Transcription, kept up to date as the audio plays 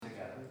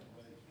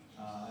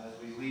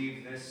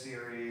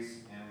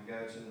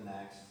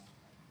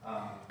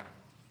Um,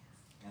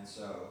 and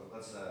so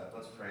let's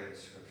pray the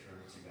scripture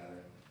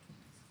together.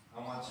 I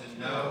want to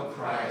know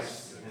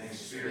Christ and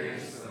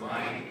experience the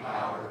mighty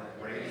power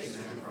that raised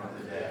him from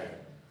the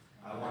dead.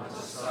 I want to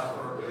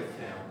suffer with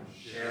him,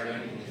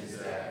 sharing in his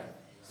death,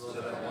 so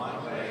that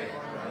one way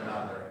or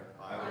another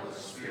I will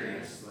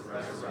experience the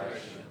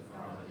resurrection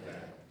from the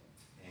dead.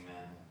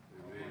 Amen.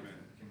 Amen.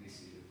 You can be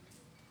seated.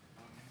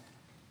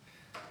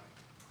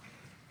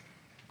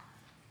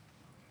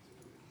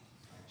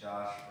 Like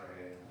Josh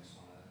prayed, and I just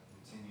want to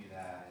continue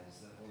that,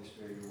 is that Holy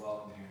Spirit, you're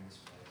welcome here in this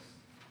place.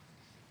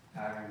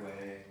 Have your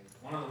way.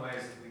 One of the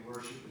ways that we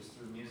worship is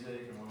through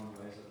music, and one of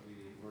the ways that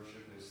we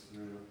worship is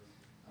through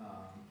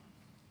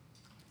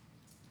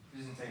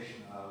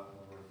presentation of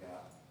the Word of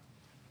God.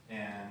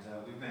 And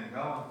we've been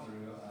going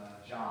through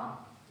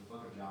John, the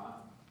book of John,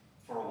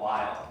 for a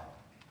while.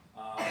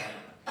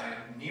 And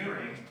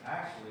nearing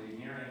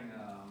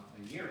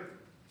a year.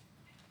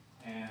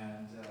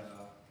 And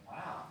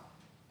wow,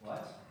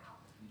 what?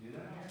 You do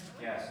that here?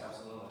 Yes,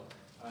 absolutely.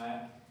 All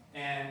right.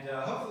 And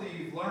hopefully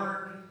you've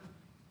learned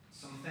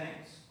some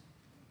things.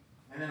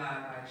 And then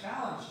I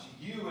challenged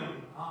you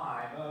and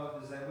I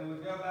both is that we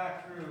would go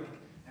back through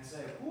and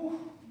say,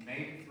 whew,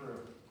 made it through.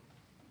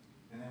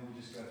 And then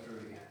we just go through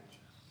it again.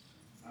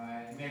 All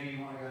right. Maybe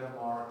you want to go to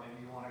Mark.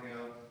 Maybe you want to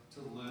go to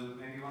Luke.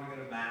 Maybe you want to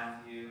go to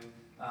Matthew.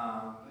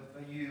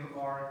 But you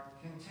are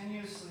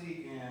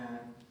continuously in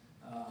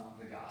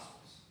the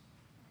Gospels.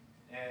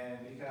 And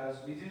because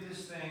we do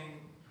this thing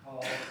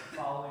called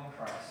following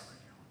Christ.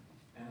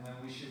 And when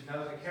we should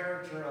know the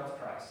character of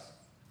Christ.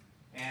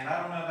 And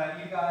I don't know about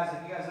you guys,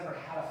 have you guys ever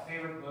had a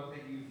favorite book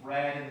that you've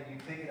read and you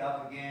pick it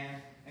up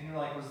again and you're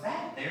like, was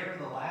that there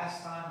the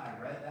last time I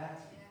read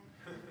that?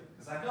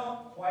 Because I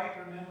don't quite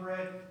remember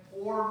it.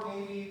 Or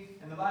maybe,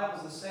 and the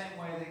Bible's the same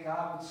way, that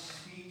God would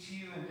speak to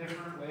you in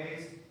different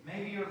ways.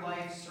 Maybe your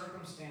life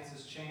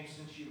circumstances changed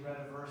since you read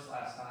a verse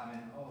last time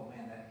and, oh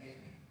man, that hit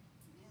me.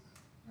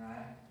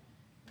 Right?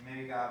 And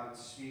maybe God would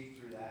speak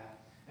through that.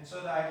 And so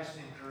I just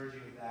encourage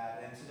you with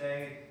that. And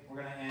today we're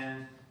going to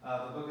end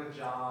the book of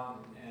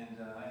John, and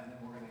then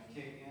we're going to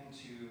kick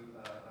into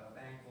a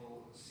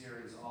thankful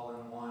series all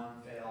in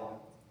one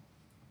fell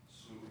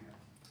swoop here.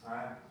 All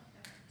right?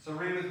 So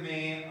read with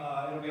me.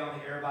 It'll be on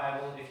the Air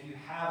Bible. If you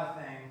have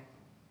a thing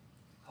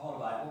called a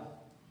Bible,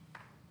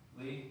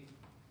 Lee,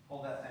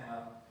 hold that thing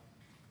up.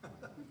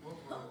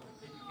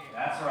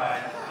 That's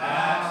right.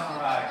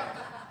 That's right.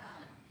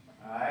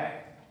 All right?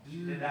 If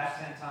you did that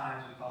 10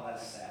 times, we call that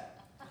a set.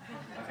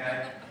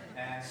 Okay?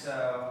 And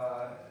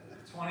so,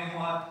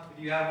 21,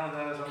 if you have one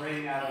of those, I'm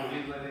reading out of the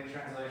New Living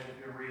Translation.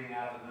 If you're reading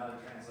out of another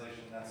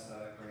translation, that's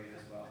great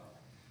as well.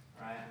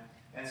 All right?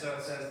 And so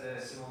it says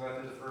this, and we'll go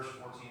through the first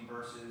 14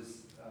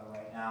 verses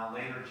right now.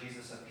 Later,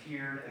 Jesus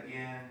appeared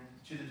again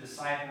to the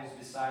disciples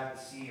beside the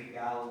Sea of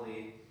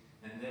Galilee,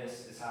 and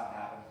this is how it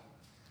happened.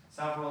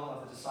 Several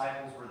of the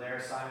disciples were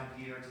there: Simon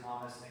Peter,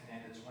 Thomas,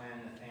 nicknamed the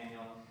twin,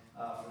 Nathanael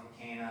from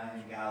Cana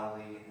in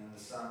Galilee, and the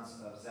sons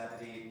of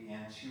Zebedee,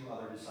 and 2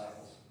 other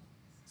disciples.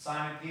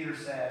 Simon Peter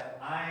said,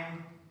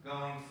 "I'm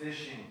going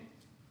fishing."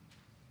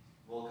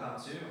 "We'll come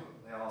too,"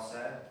 they all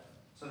said.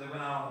 So they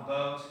went out on the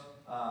boat,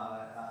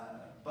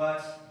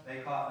 but they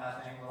caught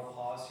nothing. Little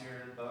pause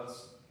here. The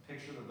boats,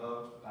 picture the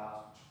boat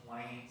about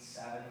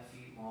 27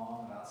 feet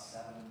long, about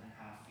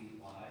 7.5 feet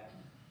wide.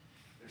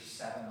 There's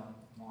 7 of them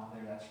on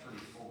there. That's a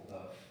pretty full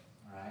boat,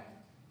 all right?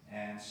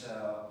 And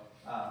so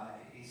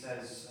he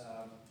says,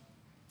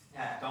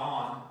 at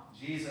dawn,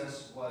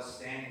 Jesus was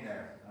standing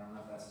there. I don't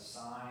know if that's a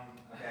sign.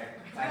 Okay.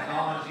 At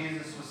dawn,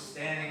 Jesus was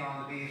standing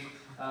on the beach,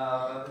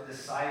 but the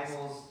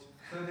disciples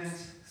couldn't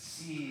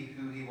see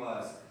who he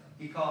was.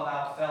 He called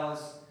out,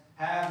 "Fellas,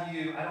 have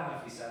you," I don't know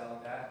if he said it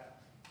like that.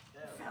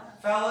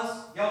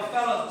 "Fellas, yo,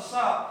 fellas, what's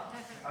up?"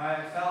 "All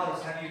right,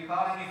 fellas, have you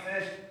caught any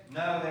fish?"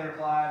 "No," they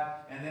replied.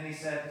 And then he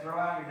said, "Throw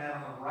out your net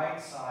on the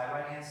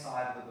right-hand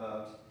side of the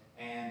boat,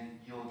 and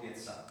you'll get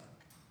some."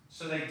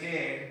 So they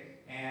did,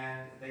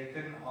 and they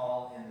couldn't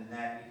haul in the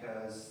net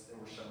because there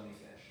were so many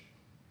fish.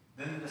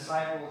 Then the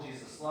disciple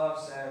Jesus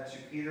loved said to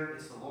Peter,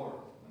 "It's the Lord."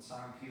 When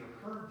Simon Peter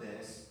heard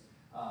this,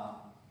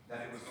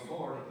 that it was the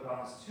Lord, he put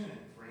on his tunic,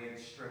 for he had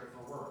stripped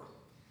for work.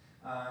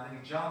 Then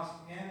he jumped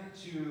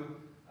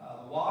into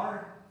the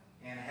water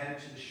and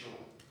headed to the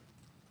shore.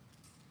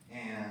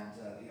 And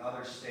the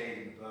others stayed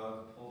in the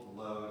boat and pulled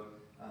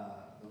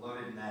the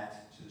loaded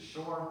net to the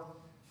shore,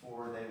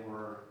 for they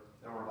were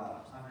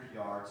about 100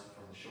 yards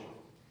from the shore.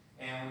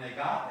 And when they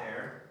got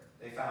there,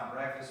 they found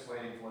breakfast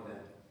waiting for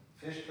them: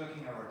 fish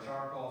cooking over a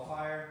charcoal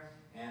fire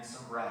and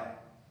some bread.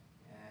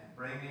 "And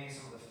bring me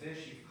some of the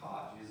fish you've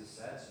caught," Jesus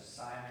said. So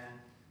Simon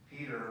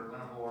Peter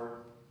went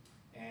aboard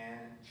and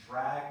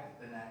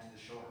dragged the net to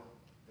the shore.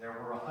 There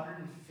were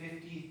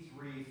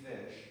 153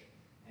 fish,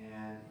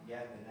 and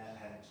yet the net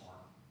hadn't torn.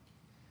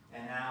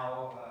 "And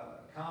now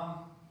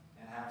come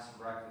and have some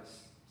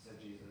breakfast," said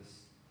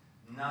Jesus.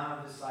 None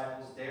of the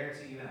disciples dared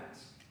to even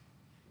ask,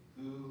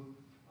 "Who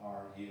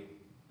are you?"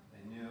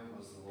 They knew it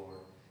was the Lord.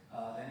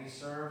 Then he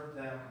served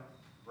them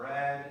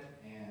bread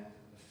and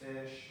the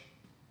fish,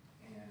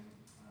 and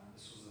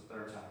this was the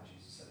third time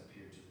Jesus had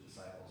appeared to the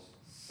disciples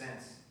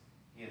since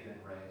he had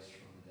been raised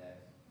from the dead.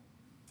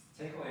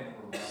 Takeaway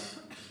number one is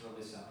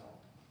really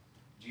simple.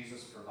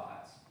 Jesus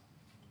provides.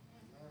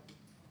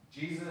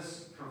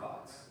 Jesus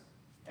provides.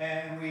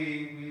 And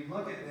we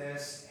look at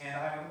this, and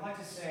I would like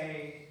to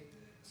say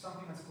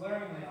something that's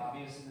glaringly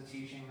obvious in the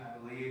teaching, I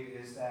believe,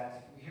 is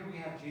that here we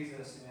have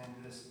Jesus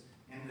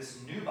in this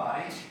new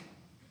body,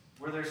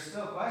 where there's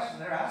still questions.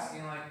 They're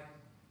asking, like,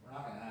 we're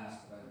not going to ask,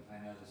 but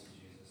I know this is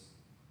Jesus.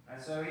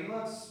 And so he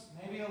looks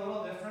maybe a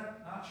little different,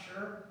 not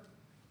sure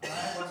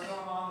what's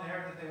going on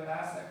there that they would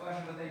ask that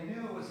question, but they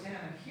knew it was him.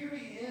 And here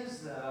he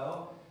is,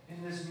 though,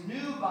 in this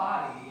new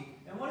body.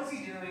 And what is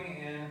he doing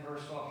in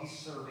verse 12? He's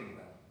serving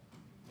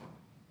them.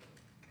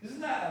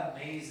 Isn't that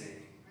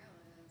amazing?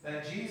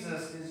 That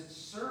Jesus is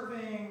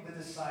serving the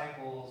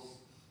disciples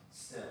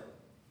still.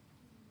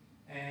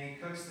 And he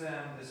cooks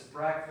them this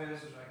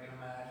breakfast, which I can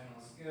imagine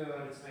was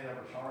good. It's made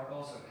over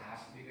charcoal, so it has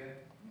to be good.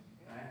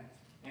 Right?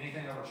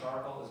 Anything over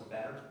charcoal is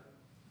better.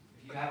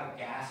 If you have a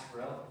gas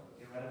grill,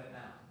 get rid of it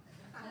now.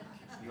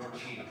 You're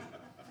cheating.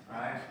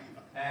 Right?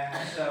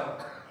 And so,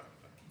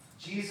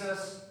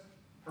 Jesus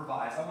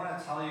provides. I want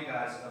to tell you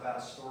guys about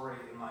a story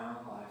in my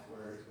own life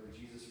where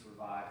Jesus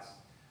provides.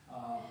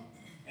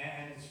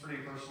 And it's a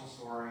pretty personal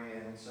story,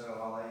 and so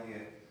I'll let you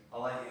in.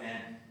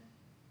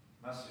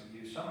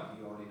 Some of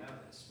you already know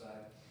this,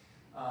 but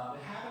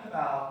it happened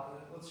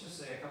about, let's just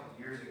say a couple of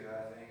years ago,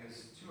 I think. It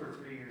was 2 or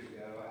 3 years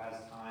ago. As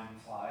time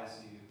flies,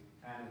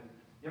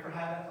 you ever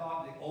had that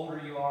thought? The older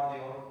you are,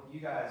 you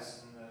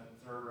guys in the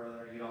third row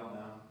there, you don't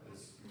know,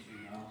 because you're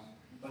too young.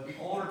 But the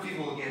older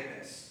people will get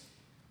this.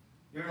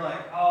 You're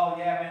like, oh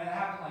yeah, man, that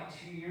happened like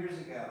 2 years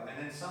ago. And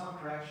then someone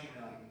corrects you,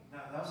 and you're like, no,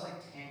 that was like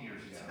 10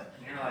 years ago.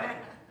 And you're like,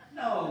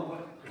 no,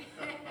 what?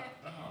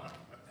 Oh,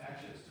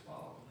 actually, it's 12.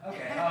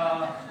 Okay.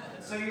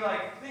 So you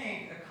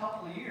think a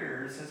couple of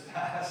years has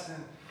passed,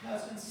 and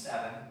it's been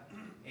 7,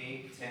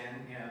 8, 10,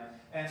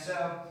 And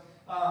so,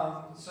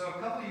 so a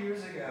couple of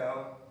years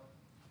ago,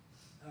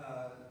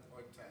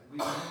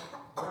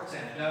 or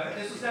 10. No,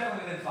 this was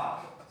definitely within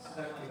 5.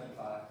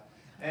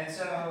 And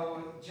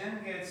so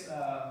Jen gets,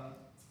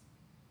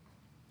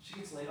 she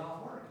gets laid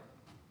off work.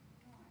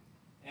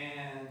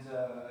 And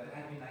it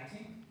had to be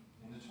 19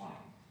 into 20.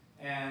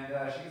 And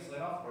she gets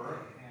laid off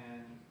work,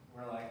 and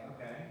we're like,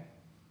 okay,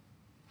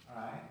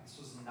 all right, this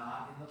was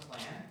not in the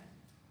plan.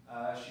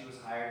 She was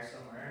hired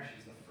somewhere.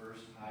 She's the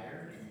first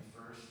hired and the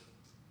first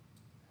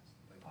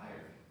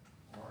fired,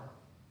 or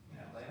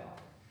laid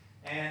off.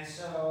 And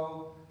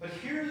so, but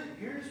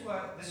here's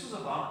what, this was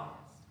a bummer,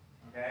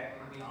 okay? I'm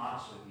going to be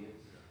honest with you.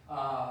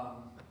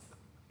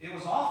 It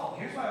was awful.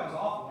 Here's why it was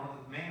awful. One of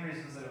the main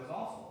reasons that it was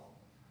awful.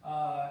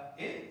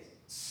 It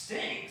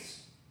stinks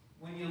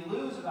when you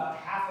lose about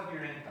half of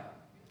your income.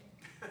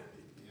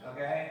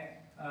 Okay?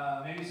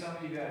 Maybe some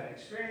of you have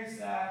experienced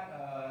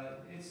that.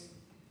 It's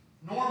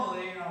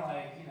normally,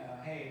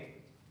 hey,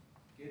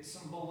 get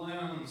some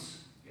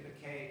balloons, get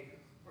a cake,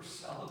 we're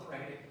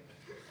celebrating,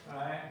 all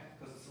right?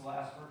 Because it's the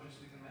last purchase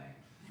we can make,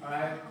 all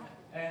right?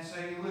 And so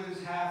you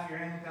lose half your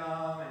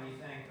income, and you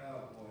think,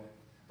 oh boy.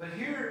 But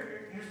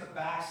here's the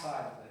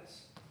backside of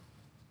this.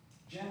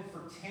 Jen,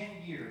 for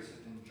 10 years, has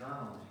been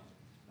journaling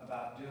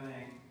about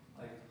doing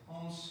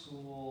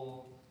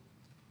homeschool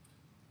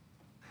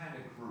kind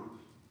of group.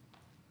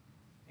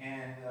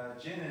 And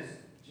Jen,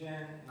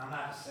 and I'm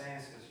not just saying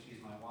this because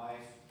she's my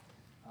wife,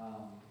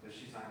 because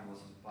she's not going to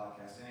listen to the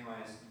podcast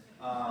anyways.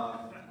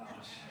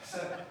 So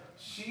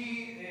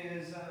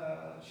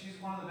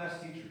she's one of the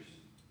best teachers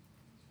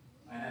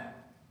I know.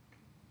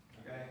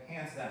 Okay,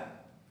 hands down.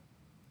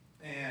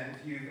 And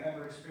if you've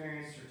ever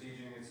experienced her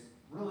teaching, it's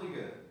really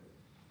good.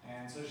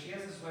 And so she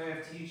has this way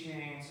of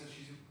teaching, so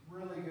she's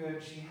really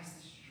good. She has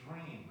this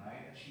dream,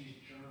 right, that she's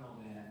journaled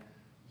in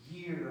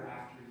year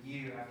after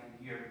year after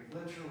year,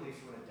 literally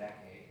for a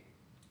decade.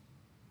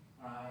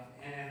 All right?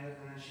 And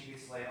then she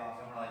gets laid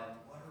off, and we're like,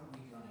 what are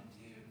we going to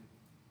do?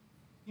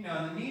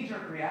 And the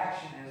knee-jerk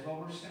reaction is, well,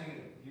 we're just going to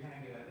you got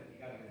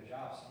to get a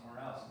job somewhere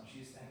else. And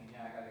she's thinking,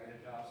 yeah, I got to get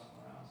a job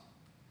somewhere else.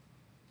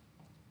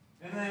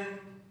 And then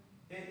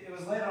it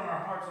was laid on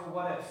our hearts, well,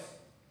 what if?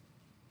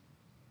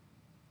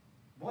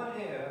 What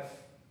if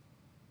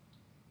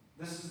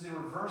this is the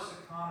reverse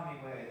economy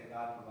way that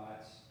God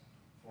provides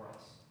for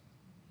us?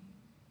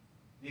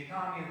 The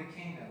economy of the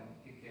kingdom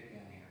can kick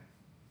in here.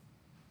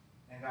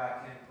 And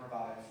God can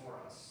provide for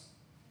us.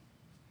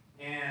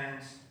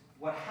 And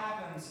what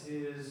happens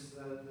is,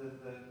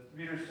 the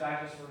Reader's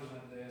Digest version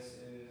of this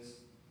is,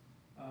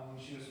 when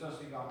she was supposed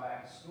to be going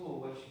back to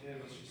school, what she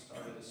did was she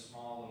started a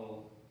small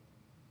little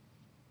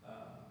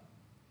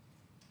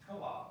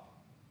co-op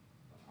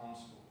of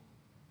homeschool.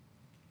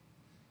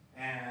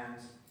 And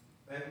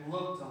it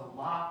looked a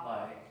lot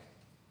like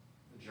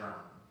the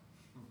journal.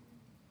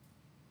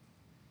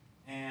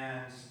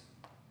 And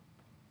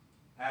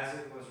as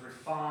it was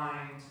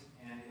refined,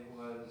 and there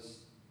were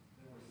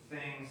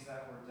things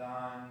that were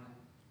done,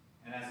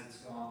 and as it's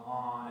gone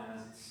on, and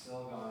as it's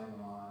still going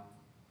on,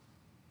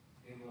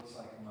 it looks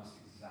like almost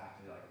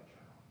exactly like a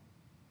journal.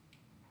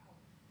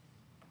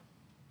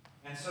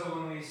 And so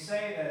when we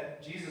say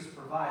that Jesus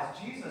provides,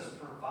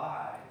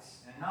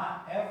 and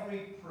not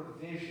every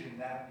provision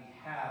that we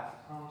have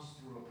comes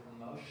through a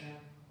promotion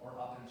or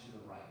up and to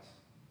the right.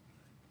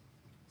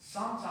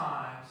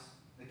 Sometimes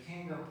the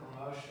kingdom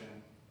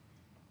promotion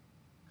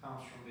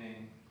comes from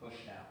being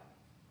pushed down.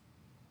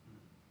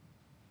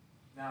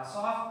 Now,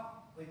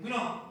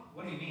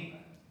 what do you mean by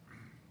that?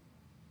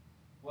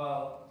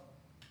 Well,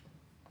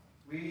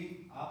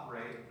 we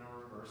operate in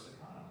a reverse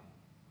economy.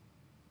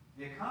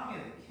 The economy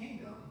of the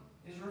kingdom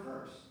is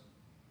reversed.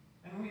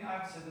 And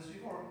I've said this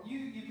before.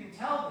 You can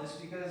tell this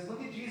because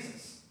look at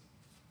Jesus.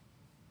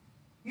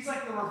 He's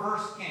like the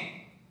reverse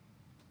king.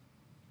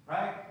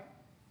 Right?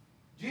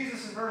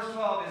 Jesus in verse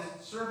 12 is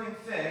serving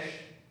fish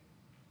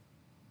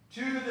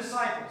to the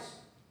disciples.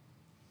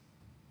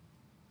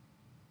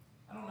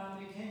 I don't know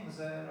many kings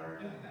that are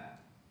doing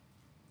that.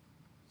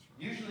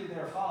 Usually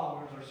their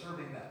followers are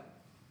serving them.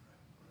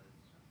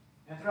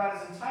 And throughout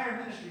his entire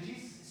ministry,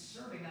 Jesus is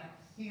serving them.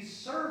 He's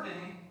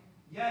serving,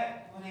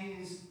 yet when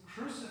he's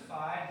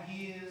crucified,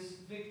 he is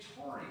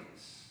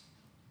victorious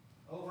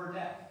over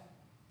death,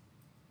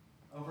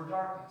 over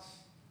darkness,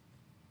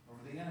 over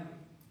the enemy.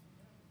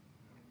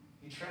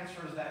 He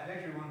transfers that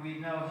victory. When we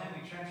know him,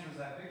 he transfers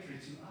that victory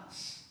to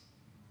us.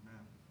 Amen.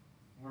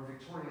 We're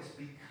victorious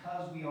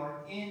because we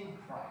are in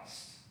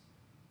Christ.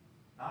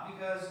 Not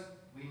because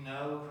we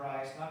know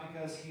Christ, not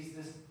because he's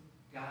this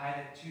guy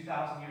that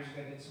 2,000 years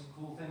ago did some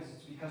cool things.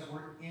 It's because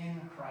we're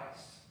in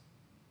Christ.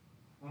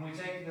 When we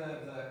take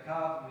the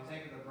cup and we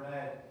take the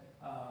bread,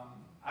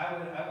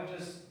 I would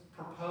just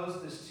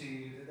propose this to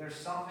you, that there's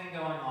something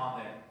going on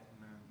there.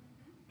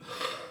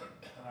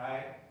 All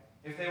right?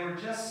 If they were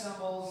just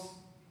symbols,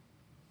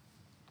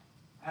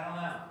 I don't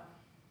know.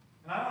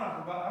 And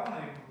I want to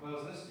even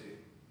propose this to you.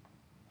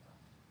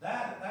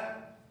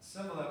 That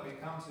symbol that we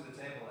come to the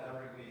table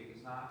every week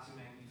is not to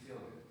make you feel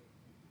good.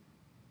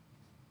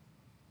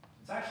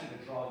 It's actually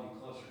to draw you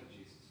closer to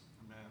Jesus.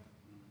 Amen.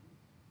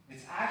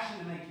 It's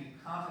actually to make you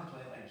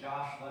contemplate, like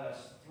Josh led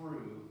us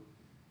through,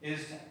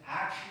 is to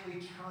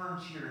actually turn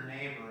to your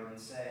neighbor and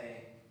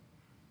say,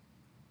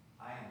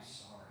 I am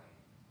sorry.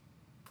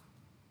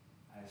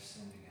 I have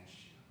sinned against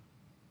you.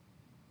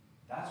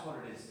 That's what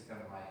it is to come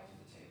right to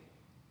the table.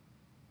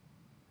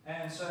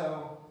 And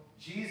so,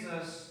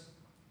 Jesus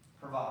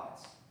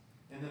provides.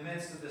 In the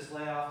midst of this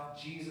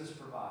layoff, Jesus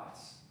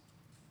provides.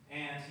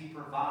 And he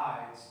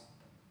provides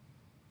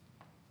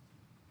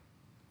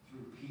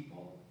through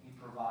people. He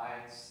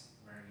provides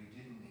where you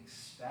didn't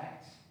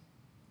expect.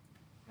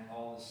 And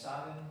all of a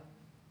sudden,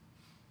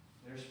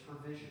 there's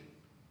provision.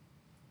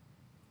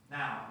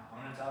 Now, I'm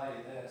going to tell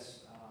you this.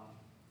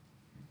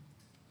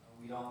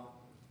 We don't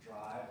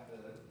drive the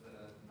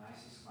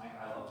nicest.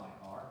 I love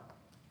my car.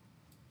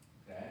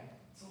 Okay?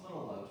 It's a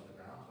little low to the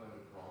ground,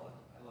 Toyota Corolla.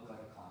 I look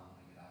like a clown when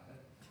I get out of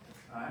it.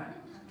 All right?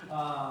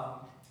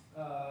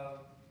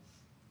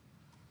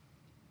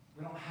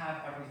 We don't have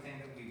everything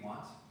that we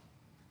want.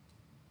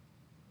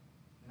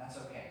 And that's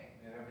okay.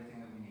 We have everything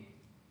that we need.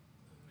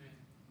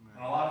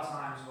 And a lot of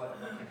times what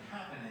can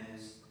happen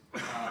is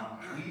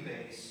we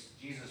base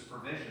Jesus'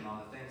 provision on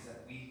the things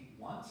that we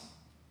want,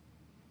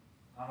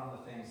 not on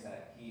the things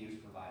that he is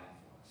providing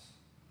for us.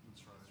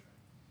 That's right.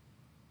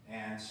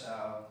 And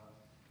so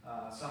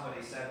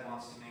somebody said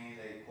once to me,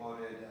 they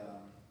quoted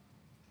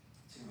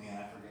to me, and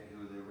I forget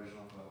who the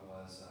original quote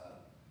was,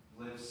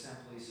 live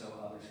simply so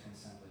others can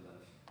simply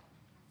live.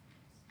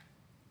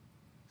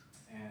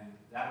 And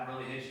that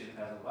really hits you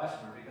as a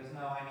Westerner because,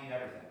 no, I need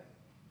everything.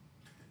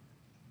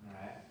 All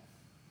right?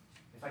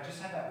 If I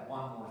just had that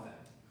one more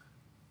thing,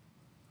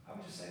 I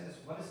would just say this.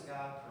 What is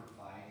God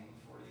providing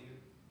for you?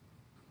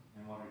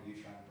 And what are you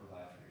trying to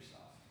provide for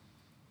yourself?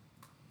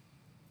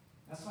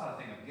 That's not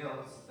a thing of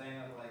guilt. It's a thing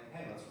of like,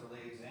 hey, let's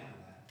really examine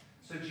that.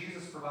 So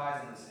Jesus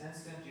provides in this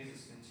instant.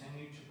 Jesus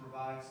continued to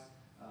provide.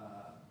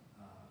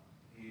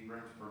 He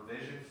brings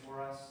provision for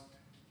us.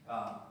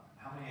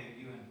 How many of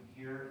you in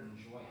here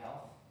enjoy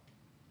health?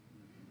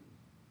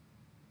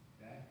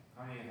 Okay.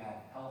 How many have had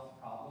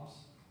health problems?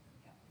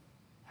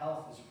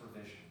 Health is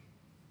provision.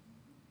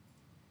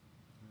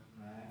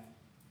 Right?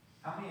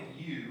 How many of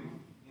you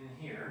in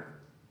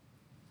here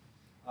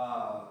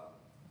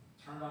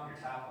turned on your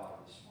tap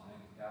water this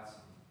morning and got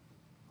some,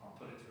 I'll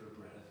put it through a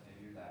Brita,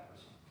 maybe you're that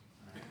person.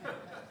 Right?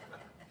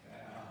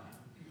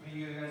 Okay,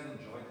 you guys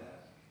enjoyed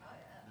that? Oh,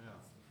 yeah.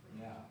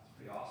 Yeah, it's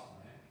pretty awesome,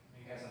 right?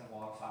 You guys have to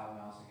walk 5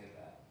 miles to get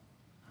that.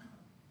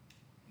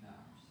 No.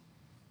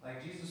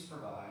 Like Jesus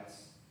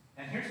provides.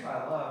 And here's what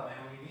I love,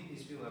 man, when you meet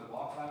these people that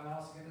walk 5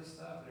 miles to get this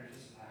stuff, they're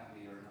just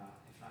happy or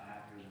not, if not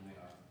happier than we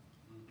are.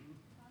 Mm-hmm.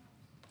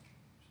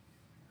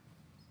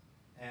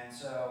 And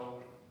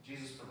so,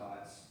 Jesus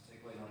provides.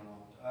 Take away number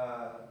 1.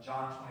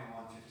 John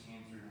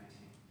 21:15 through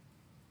 19.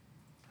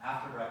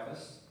 After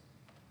breakfast,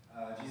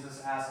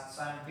 Jesus asked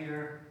Simon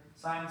Peter,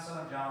 Simon,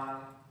 son of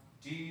John,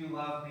 do you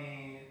love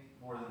me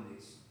more than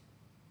these?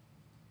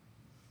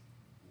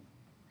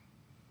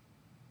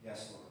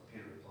 Yes, Lord,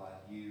 Peter replied,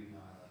 you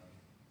know I love you.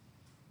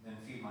 Then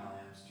feed my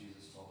lambs,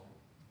 Jesus told him.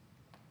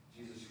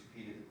 Jesus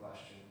repeated the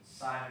question,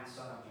 Simon,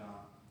 son of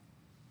John,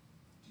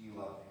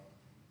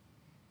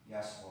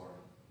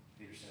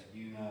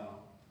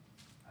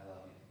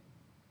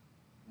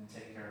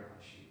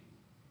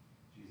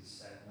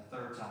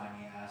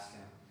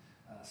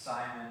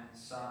 Simon,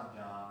 son of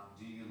John,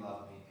 do you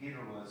love me?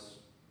 Peter was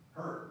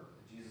hurt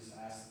that Jesus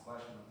asked the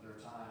question the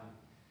third time.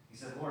 He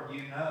said, Lord,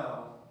 you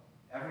know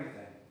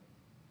everything.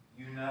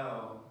 You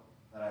know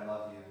that I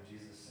love you. And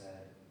Jesus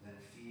said, then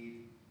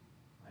feed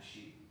my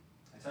sheep.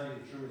 I tell you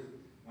the truth,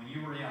 when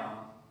you were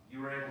young,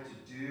 you were able to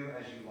do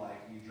as you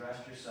liked. You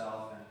dressed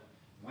yourself and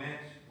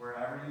went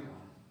wherever you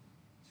wanted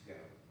to go.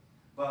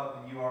 But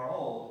when you are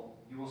old,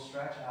 you will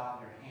stretch out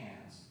your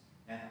hands,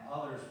 and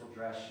others will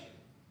dress you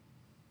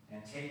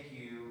and take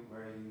you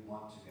where you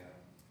want to go.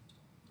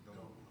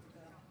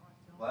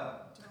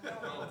 What?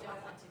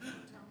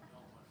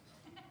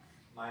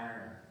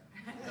 Minor.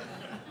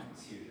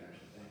 It's huge,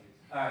 actually. Thank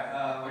you. All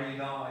right, where do you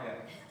don't want to go?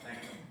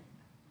 Thank you.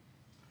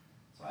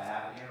 So I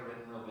have it here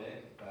written real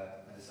big,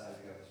 but I decided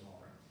to go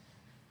smaller.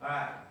 All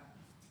right.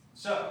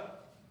 So,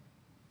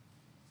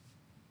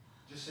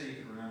 just so you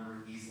can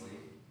remember easily,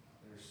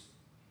 we're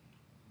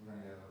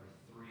going to go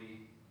over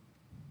 3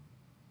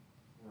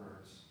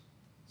 words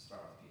that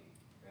start with P.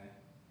 Okay?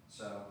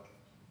 So,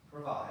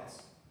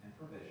 provides and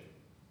provision.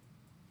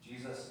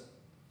 Jesus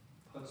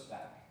puts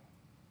back.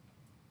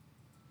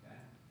 Okay?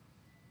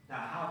 Now,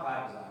 how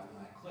glad was I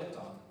when I clicked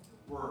on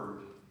the word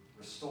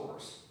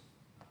restores,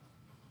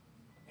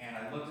 and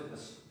I looked at the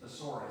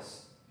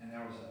thesaurus, and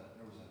there was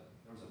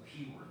a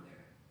P word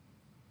there.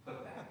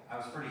 Put back. I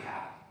was pretty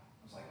happy.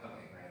 I was like,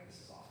 okay, great, this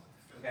is awesome.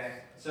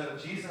 Okay, so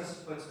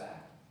Jesus puts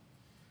back.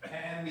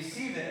 And we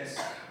see this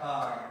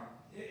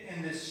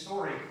in this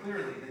story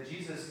clearly, that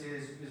Jesus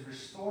is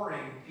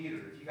restoring Peter.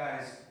 If you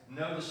guys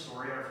know the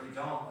story, or if you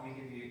don't, let me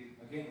give you,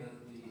 again,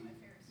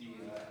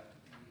 the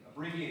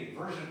abbreviated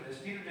version of this.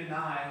 Peter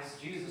denies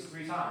Jesus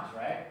 3 times,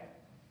 right?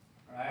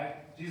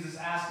 Right? Jesus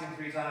asked him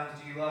 3 times,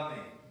 do you love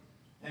me?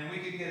 And we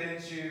could get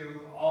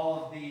into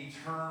all of the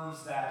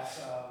terms that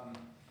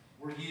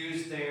were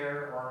used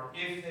there, or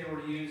if they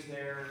were used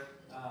there.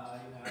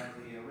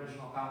 The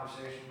original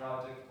conversation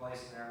probably took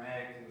place in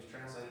Aramaic. It was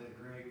translated to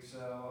Greek,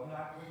 so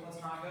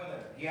let's not go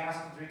there. He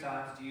asked him 3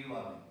 times, do you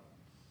love me?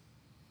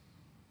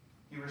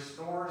 He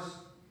restores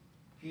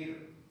Peter.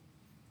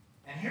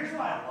 And here's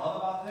what I love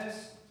about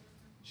this.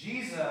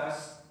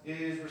 Jesus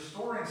is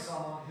restoring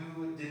someone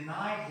who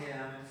denied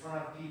him in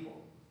front of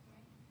people.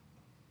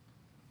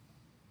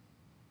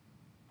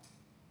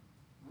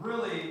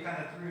 Really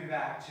kind of threw me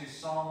back to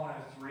Psalm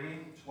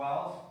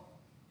 103:12.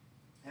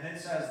 And it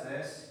says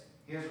this,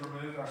 he has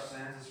removed our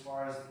sins as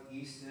far as the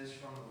east is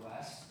from the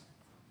west.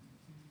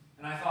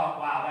 And I thought,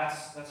 wow,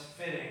 that's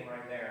fitting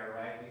right there,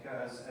 right?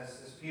 Because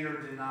as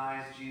Peter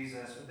denies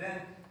Jesus, but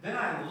then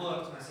I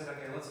looked and I said,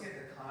 okay, let's get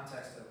the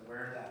context of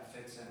where that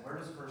fits in. Where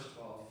does verse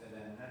 12 fit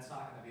in? And that's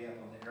not going to be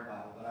up on the Air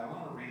Bible, but I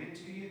want to read it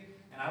to you,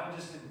 and I would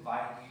just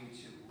invite you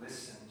to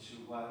listen to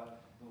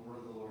what the word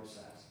of the Lord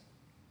says.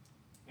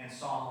 In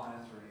Psalm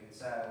 103, it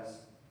says,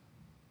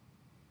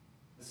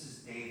 this is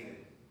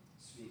David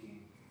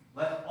speaking,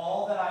 let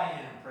all that I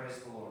am praise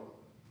the Lord.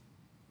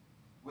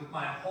 With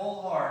my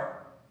whole heart,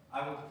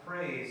 I will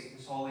praise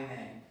his holy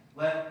name.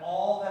 Let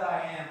all that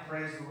I am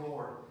praise the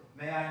Lord.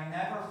 May I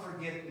never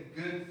forget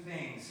the good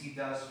things he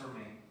does for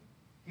me.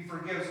 He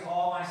forgives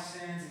all my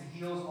sins and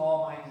heals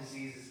all my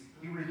diseases.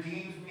 He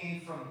redeems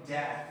me from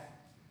death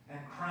and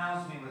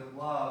crowns me with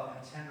love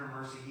and tender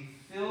mercy. He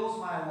fills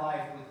my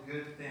life with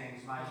good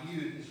things. My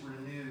youth is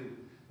renewed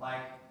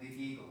like the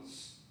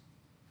eagles.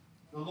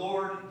 The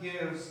Lord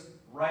gives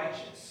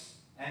righteousness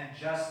and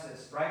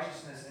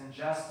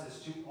justice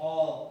to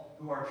all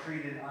who are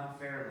treated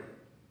unfairly.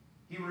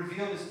 He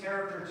revealed his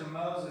character to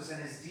Moses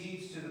and his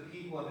deeds to the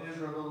people of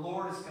Israel. The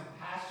Lord is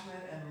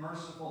compassionate and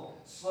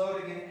merciful, slow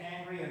to get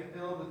angry, and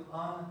filled with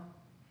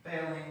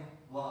unfailing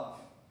love.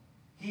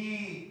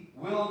 He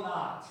will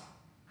not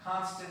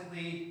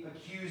constantly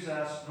accuse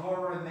us,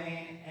 nor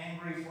remain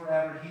angry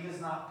forever. He does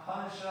not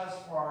punish us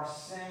for our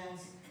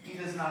sins. He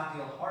does not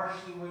deal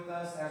harshly with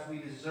us as we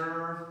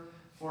deserve.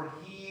 For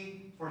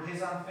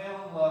his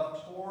unfailing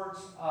love towards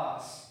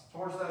us,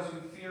 towards those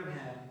who fear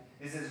him,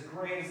 is as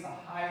great as the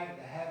height of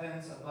the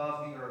heavens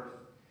above the earth.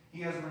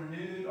 He has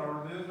renewed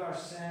or removed our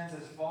sins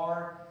as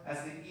far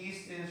as the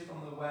east is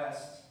from the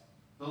west.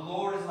 The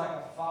Lord is like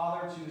a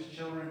father to his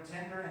children,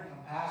 tender and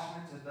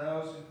compassionate to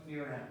those who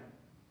fear him.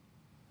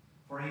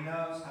 For he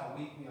knows how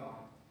weak we are.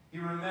 He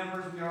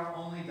remembers we are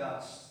only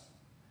dust.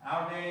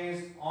 Our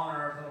days on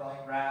earth are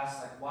like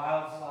grass, like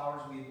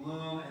wildflowers. We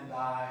bloom and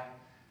die.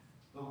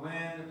 The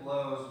wind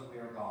blows and we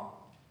are gone,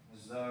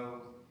 as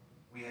though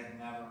we had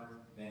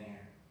never been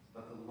here.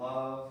 But the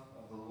love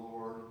of the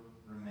Lord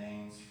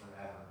remains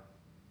forever.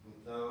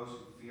 With those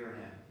who fear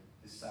him,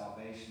 his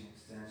salvation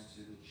extends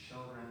to the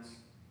children's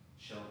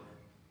children,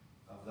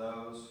 of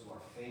those who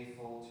are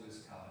faithful to his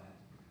covenant,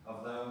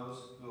 of those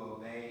who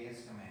obey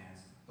his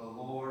commands. The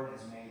Lord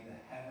has made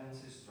the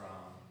heavens his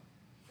throne.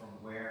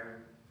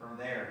 From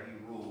there he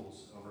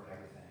rules over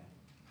everything.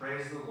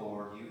 Praise the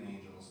Lord, you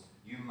angels,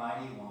 you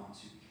mighty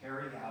ones who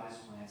carry out his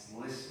plans,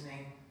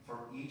 listening for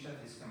each of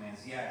his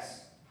commands.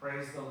 Yes,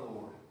 praise the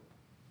Lord,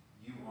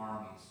 you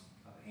armies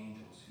of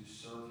angels who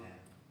serve him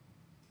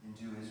and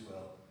do his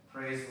will.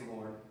 Praise the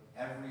Lord,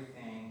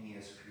 everything he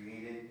has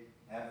created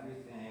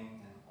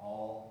everything and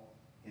all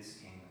his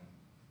kingdom.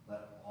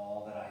 Let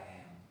all that I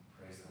am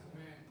praise the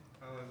Lord.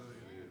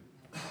 Hallelujah.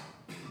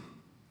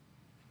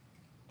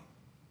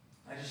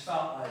 I just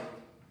felt like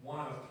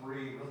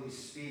 103 really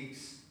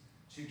speaks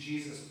to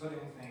Jesus putting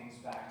things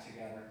back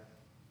together.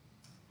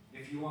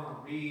 If you want to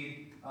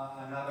read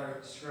another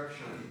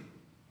scripture,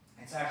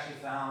 it's actually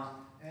found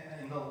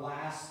in the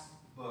last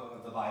book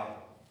of the Bible.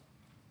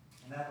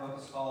 And that book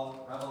is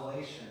called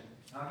Revelation.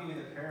 And I'll give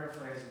you the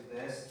paraphrase of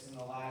this. It's in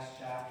the last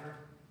chapter.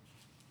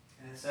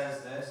 And it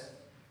says this.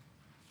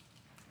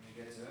 Let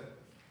me get to it.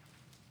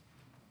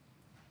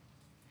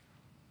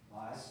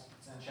 Lies.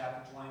 It's in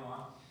chapter 21.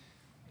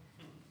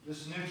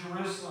 This new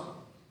Jerusalem,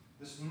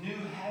 this new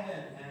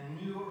heaven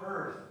and new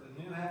earth.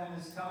 The new heaven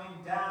is coming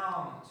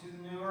down to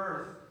the new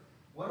earth.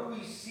 What do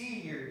we see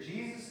here?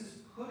 Jesus is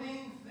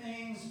putting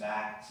things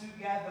back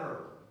together.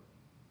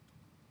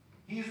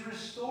 He's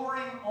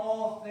restoring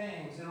all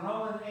things. In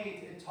Romans 8,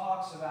 it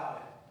talks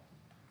about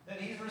it. That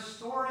he's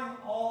restoring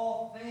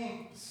all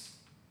things.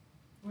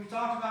 We've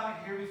talked about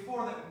it here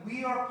before, that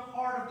we are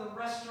part of the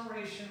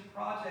restoration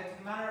project.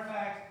 As a matter of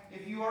fact,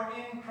 if you are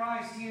in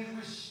Christ, he is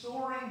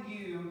restoring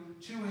you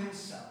to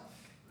himself.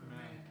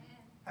 Amen.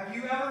 Have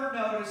you ever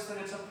noticed that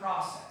it's a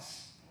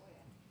process?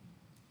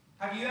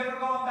 Have you ever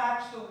gone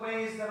back to the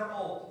ways that are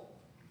old?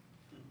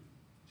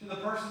 To the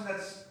person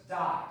that's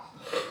died?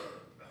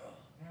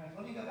 You're like,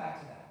 let me go back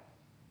to that.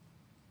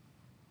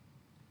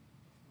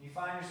 You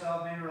find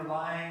yourself maybe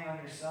relying on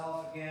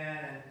yourself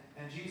again,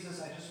 and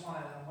Jesus, I just want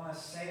to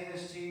say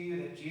this to you,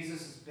 that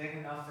Jesus is big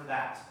enough for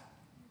that.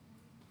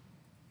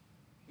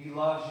 He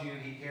loves you.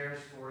 He cares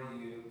for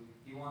you.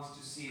 He wants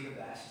to see the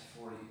best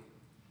for you.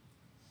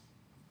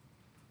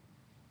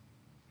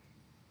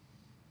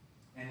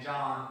 In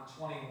John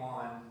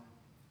 21,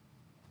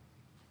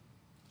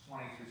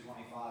 20 through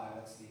 25,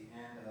 that's the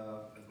end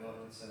of the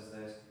book, it says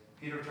this.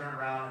 Peter turned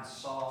around and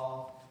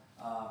saw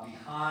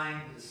behind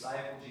the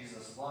disciple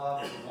Jesus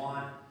loved, the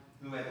one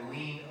who had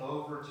leaned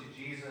over to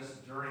Jesus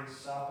during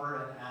supper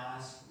and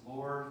asked,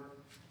 Lord,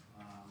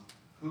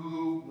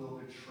 who will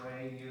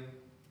betray you?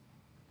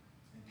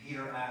 And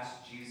Peter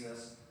asked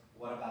Jesus,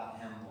 what about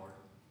him, Lord?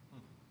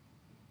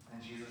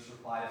 And Jesus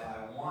replied, if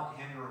I want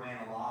him to remain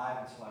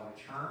alive until I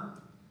return,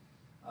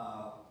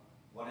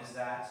 what is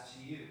that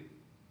to you?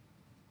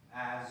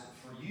 As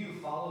for you,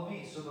 follow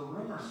me. So the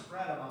rumor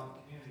spread among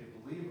the community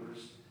of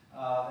believers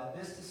that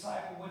this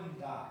disciple wouldn't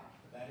die.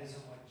 But that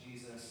isn't what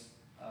Jesus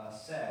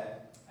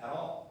said at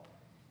all.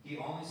 He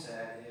only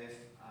said, if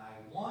I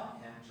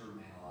want him to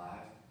remain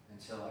alive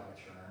until I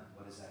return,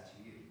 what is that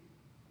to you?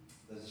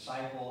 The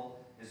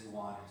disciple is the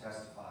one who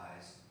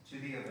testifies to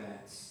the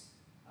events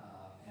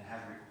and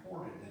has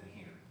recorded them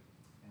here.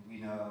 And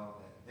we know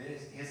that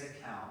his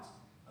account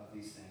of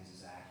these things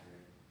is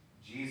accurate.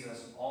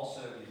 Jesus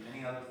also did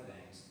many other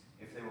things.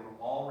 If they were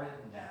all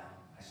written down,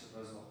 I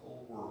suppose the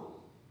whole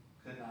world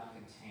could not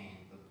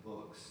contain the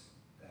books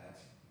that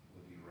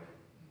would be written.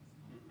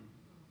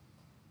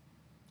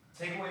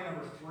 Takeaway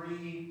number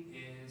 3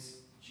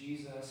 is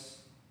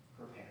Jesus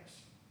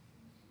prepares.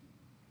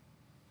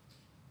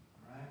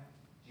 All right?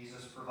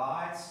 Jesus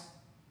provides.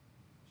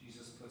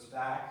 Jesus puts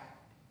back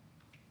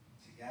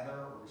together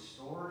or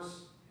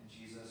restores. And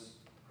Jesus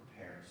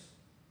prepares.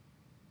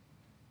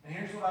 And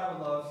here's what I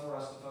would love for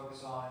us to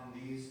focus on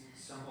in these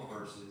simple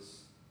verses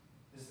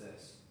is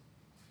this.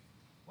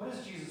 What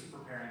is Jesus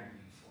preparing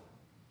you for?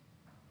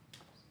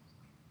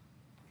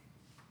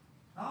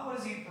 Not what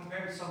has he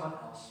prepared someone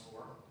else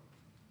for.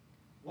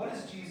 What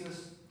is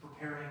Jesus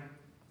preparing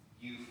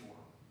you for?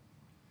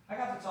 I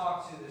got to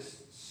talk to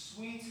this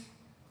sweet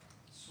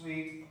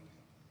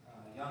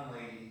young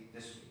lady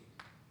this week.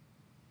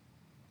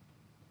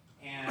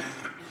 And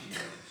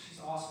she's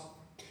awesome.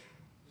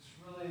 Just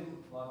really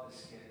love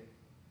this kid.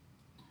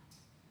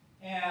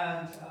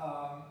 And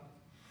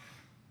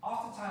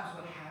oftentimes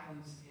what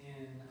happens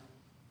in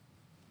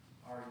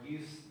our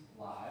youth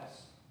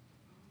lives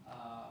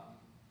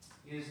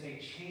is they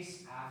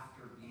chase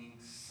after being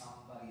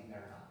somebody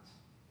they're not.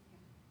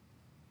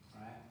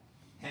 Right?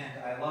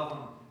 And I love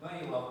when,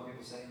 don't you love when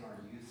people say in our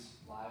youth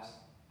lives,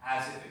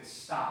 as if it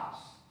stops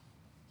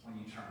when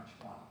you turn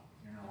 20.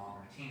 You're no longer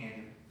a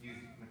teenager.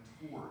 You've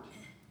matured.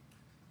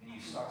 And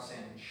you start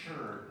saying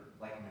matured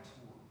like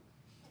mature.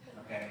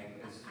 Okay?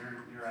 Because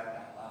you're at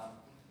that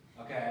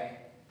level. Okay?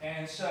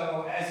 And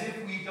so, as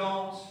if we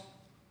don't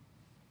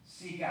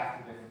seek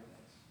after different things.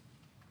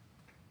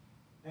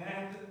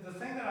 And the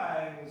thing that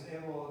I was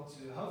able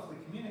to hopefully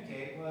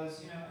communicate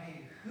was,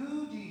 hey,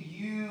 who do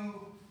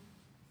you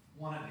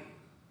want to be?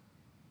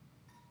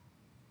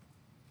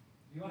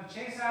 You want to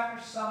chase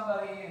after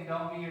somebody and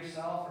don't be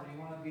yourself, or do you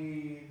want to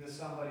be the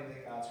somebody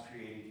that God's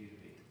created you to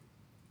be?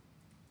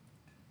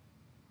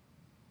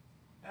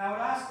 And I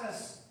would ask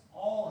us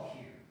all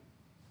here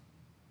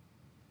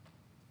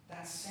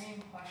that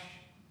same question.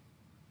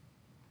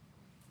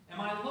 Am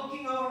I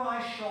looking over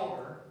my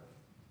shoulder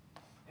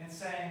and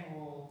saying,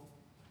 well,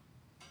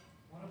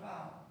 what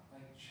about,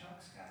 like,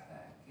 Chuck's got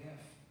that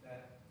gift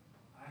that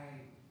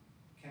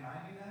can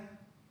I do that?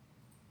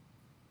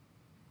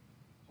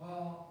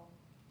 Well,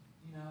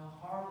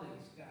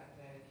 Charlie's got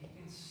that, he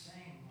can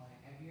sing,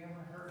 like, have you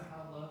ever heard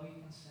how low he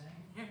can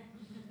sing?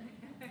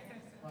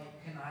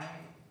 Like, could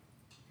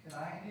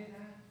I do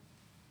that?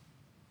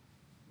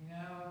 You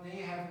know,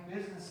 they have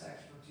business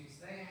expertise,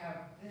 they have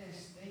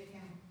this, they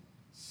can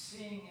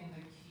sing in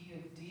the key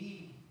of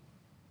D,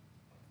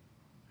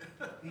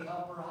 the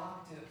upper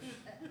octave.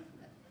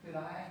 Could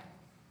I?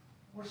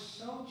 We're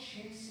so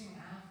chasing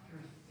after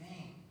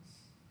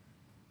things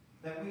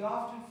that we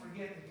often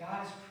forget that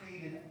God has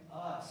created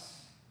us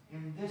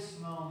in this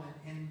moment,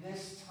 in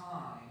this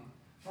time,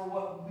 for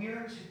what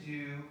we're to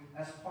do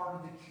as part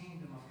of the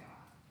kingdom of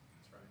God.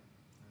 That's right.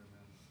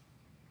 Amen.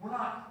 We're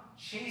not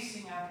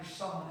chasing after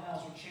someone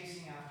else, we're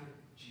chasing after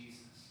Jesus.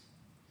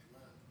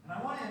 And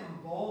I want to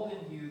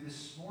embolden you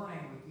this morning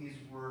with these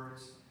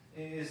words,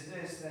 is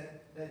this,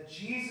 that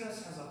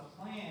Jesus has a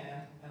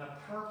plan and a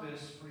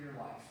purpose for your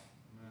life.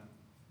 Amen.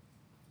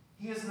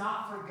 He has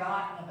not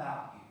forgotten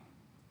about you.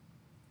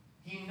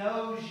 He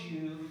knows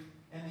you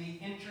and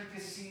the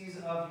intricacies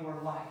of your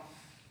life.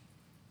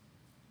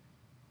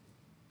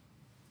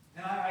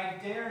 And I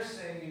dare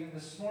say to you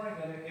this morning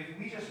that if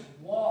we just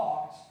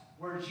walked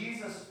where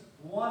Jesus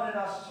wanted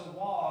us to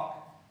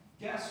walk,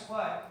 guess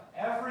what?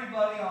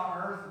 Everybody on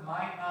earth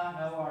might not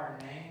know our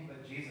name,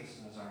 but Jesus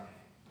knows our name.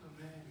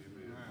 Amen.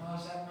 Well,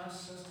 is that not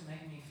supposed to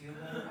make me feel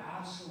better?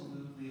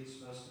 Absolutely, it's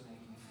supposed to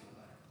make me feel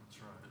better. That's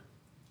right.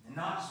 And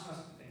not just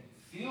supposed to make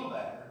you feel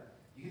better,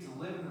 you get to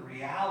live in the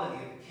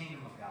reality of the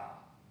kingdom of God.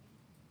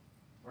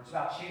 Where it's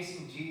about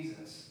chasing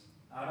Jesus,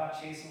 not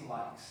about chasing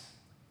likes.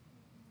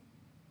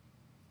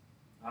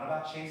 Not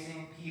about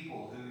chasing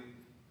people who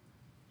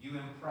you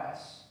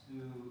impress, who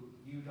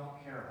you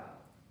don't care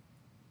about.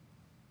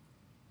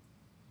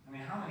 I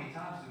mean, how many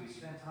times do we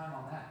spend time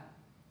on that?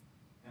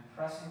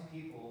 Impressing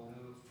people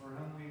for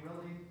whom we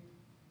really,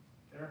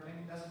 their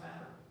opinion doesn't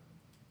matter.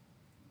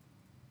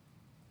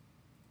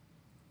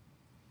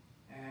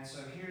 And so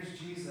here's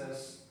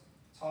Jesus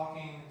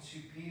talking to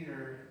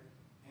Peter,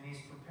 and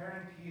he's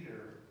preparing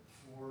Peter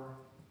for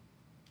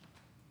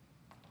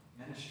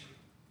ministry.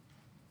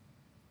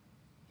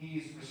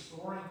 He's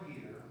restoring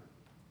Peter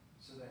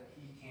so that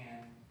he can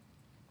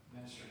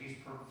minister. He's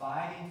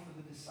providing for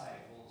the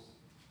disciples,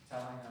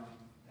 telling them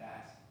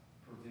that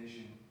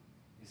provision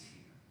is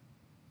here.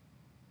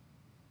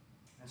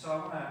 And so I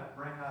want to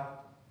bring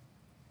up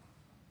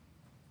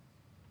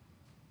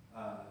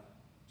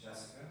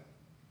Jessica.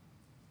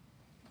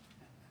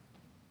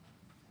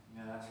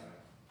 Yeah, that's right.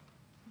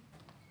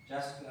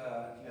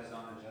 Jessica, if you guys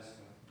don't know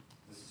Jessica,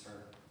 this is her.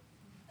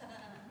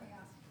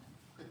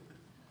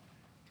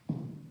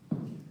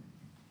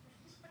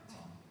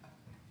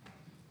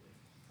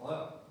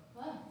 Hello.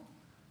 Hello.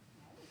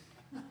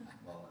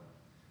 Welcome.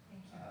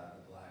 Thank you.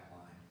 The black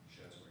line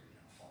shows where you're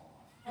going to fall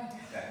off.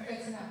 Okay.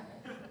 Good to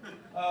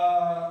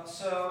know.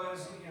 So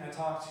as I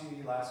talked to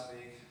you last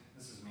week,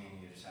 this is me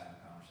and you just having a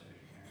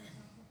conversation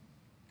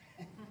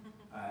here.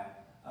 All right.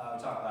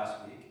 We talked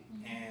last week,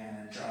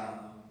 and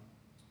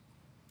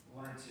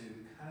wanted to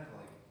kind of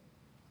like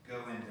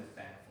go into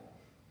Thankful,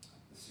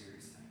 the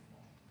series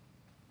Thankful.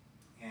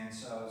 And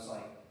so I was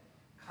like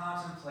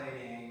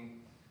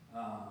contemplating.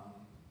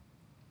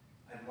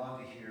 I'd love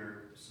to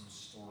hear some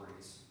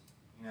stories,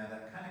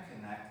 that kind of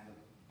connect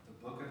the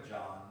book of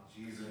John,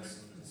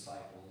 Jesus and the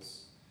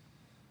disciples,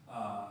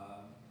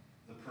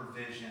 the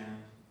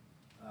provision,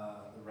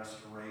 the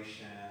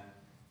restoration,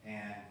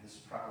 and this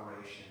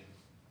preparation.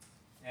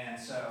 And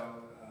so,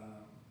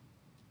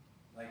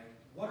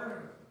 what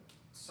are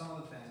some of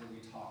the things that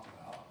we talked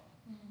about,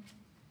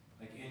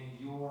 like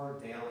in your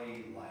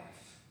daily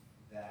life,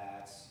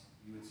 that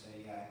you would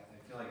say, yeah,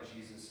 I feel like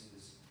Jesus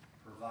is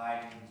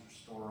providing, he's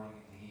restoring,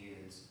 and he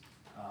is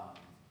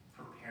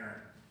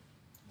preparing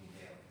me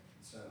daily.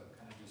 So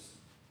kind of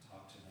just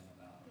talk to them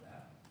about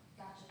that.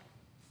 Gotcha.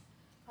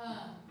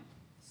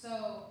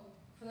 So,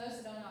 for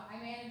those that don't know,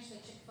 I manage the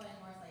Chick-fil-A in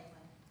North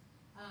Lakeland.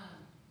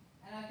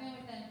 And I've been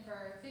with them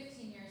for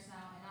 15 years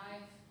now, and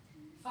I've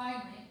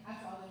finally,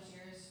 after all those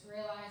years,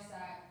 realized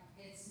that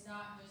it's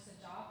not just a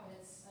job, but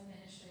it's a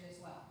ministry as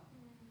well.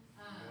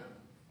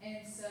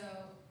 And so,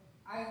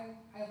 I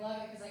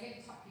love it because I get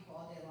to talk to people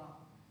all day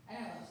long. And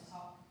I love to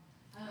talk.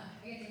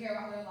 I get to hear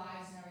about their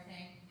lives and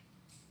everything.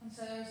 And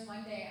so there was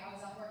one day I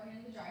was out working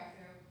in the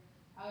drive-thru.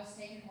 I was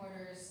taking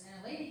orders, and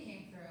a lady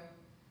came through.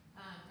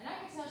 And I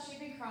could tell she'd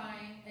been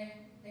crying, and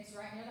it's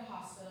right near the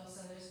hospital,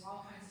 so there's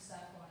all kinds of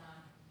stuff going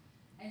on.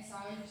 And so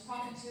I was just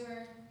talking to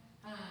her,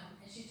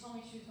 and she told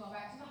me she was going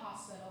back to the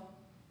hospital.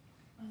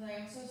 I was like,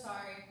 I'm so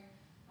sorry.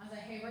 I was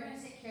like, hey, we're going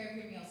to take care of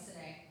your meals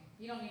today.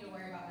 You don't need to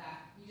worry about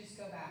that. You just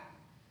go back.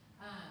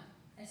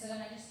 And so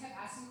then I just kept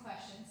asking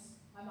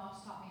questions. My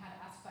mom's taught me how to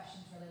ask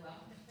questions really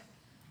well.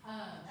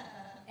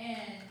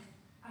 And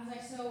I was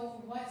like,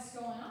 so what's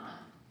going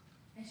on?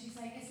 And she's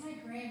like, it's my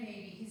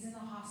grandbaby. He's in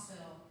the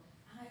hospital.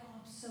 I'm like,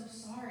 oh, I'm so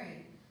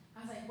sorry.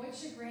 I was like,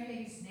 what's your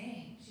grandbaby's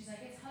name? She's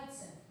like, it's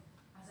Hudson.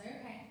 I was like,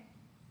 okay.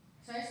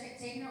 So I just kept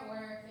taking her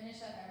order,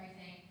 finished up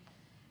everything.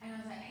 And I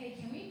was like, hey,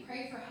 can we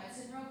pray for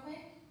Hudson real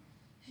quick?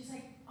 She's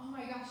like, oh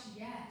my gosh,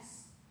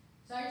 yes.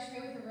 So I just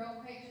prayed with her real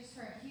quick just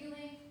for a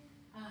healing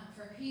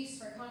for peace,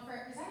 for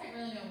comfort, because I didn't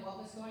really know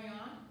what was going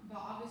on, but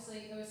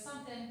obviously it was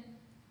something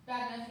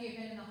bad enough. He had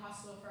been in the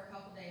hospital for a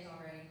couple days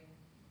already.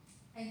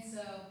 And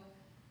so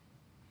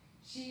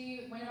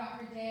she went about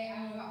her day,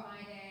 I went about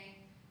my day,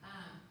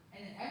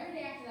 and then every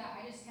day after that,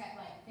 I just kept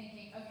like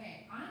thinking,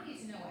 okay, I need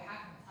to know what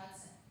happened with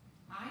Hudson.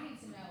 I need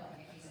to know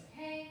like if he's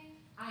okay.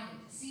 I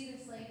need to see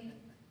this lady.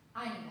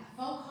 I need that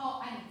phone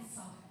call. I need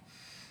something.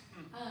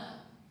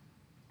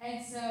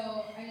 And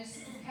so I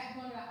just kept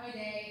going about my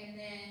day, and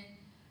then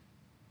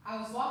I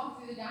was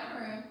walking through the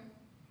dining room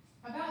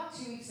about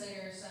 2 weeks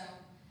later or so,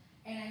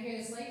 and I hear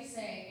this lady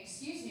say,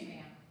 "Excuse me,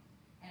 ma'am."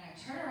 And I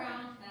turn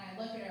around and I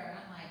look at her and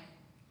I'm like,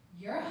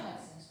 "You're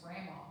Hudson's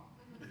grandma."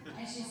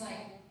 And she's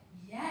like,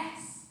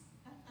 "Yes."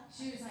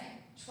 She was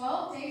like,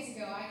 12 days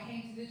ago I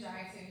came to the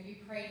drive-thru and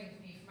you prayed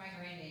with me for my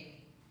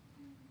grandbaby.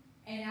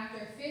 And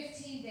after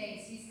 15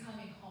 days, he's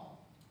coming home."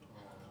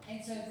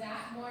 And so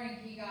that morning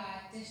he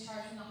got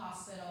discharged from the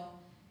hospital,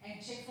 and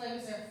Chick-fil-A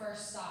was their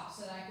first stop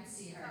so that I could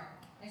see her,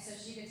 and so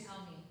she could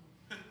tell me.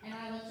 And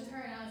I looked at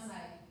her and I was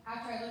like,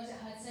 after I looked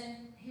at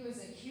Hudson, he was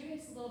the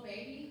cutest little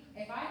baby.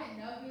 If I didn't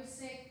know he was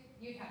sick,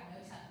 you'd have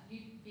no tell.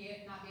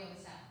 Not be able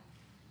to tell.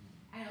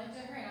 And I looked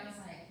at her and I was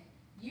like,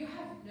 "You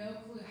have no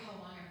clue how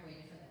long I've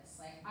waited for this.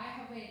 Like, I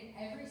have waited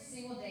every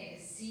single day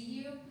to see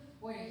you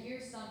or to hear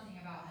something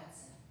about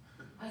Hudson."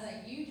 I was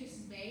like, "You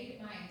just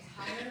made my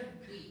entire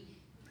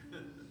week."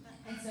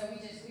 And so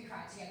we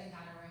cried together in the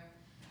dining room.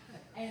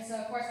 And so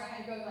of course I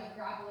had to go like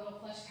grab a little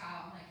plush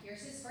cow. I'm like,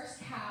 "Here's his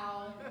first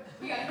cow.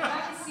 You gotta come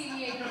back and see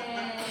me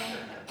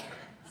again."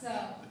 So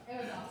it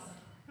was awesome.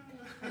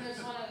 And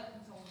there's one other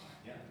more.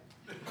 Yeah.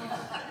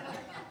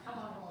 I'm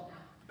on a roll now.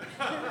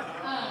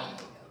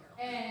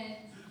 And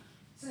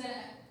so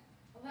then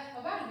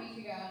about a week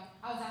ago,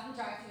 I was at the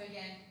drive-thru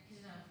again,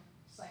 because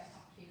just like to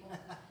talk to people.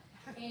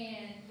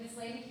 And this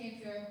lady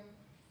came through,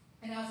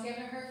 and I was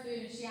giving her her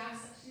food, and she's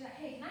like,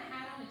 "Hey, can I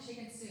add on a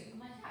chicken soup?" I'm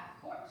like, "Yeah,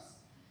 of course."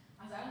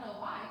 I was like, "I don't know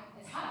why.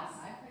 It's hot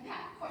outside." I'm like,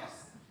 "Yeah, of course."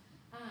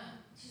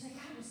 She's like,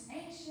 "I'm just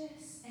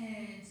anxious,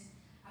 and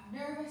I'm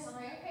nervous." I'm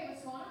like, "Okay,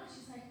 what's going on?"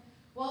 She's like,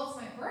 "Well, it's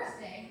my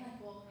birthday." I'm like,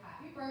 "Well,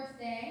 happy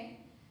birthday."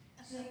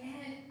 She's like,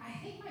 "And I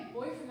think my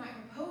boyfriend might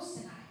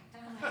propose tonight."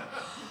 And I'm like,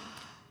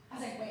 I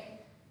was like, "Wait,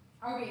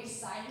 are we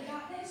excited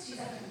about this?" She's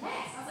like,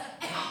 "Yes." I was like,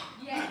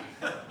 "Yeah."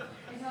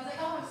 And so I was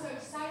like, "Oh, I'm so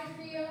excited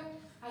for you."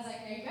 I was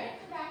like, "Now you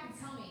better come back and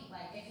tell me,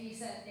 like, if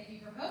he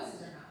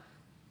proposes or not."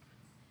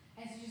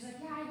 And so she's like,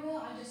 "Yeah, I will.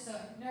 I'm just so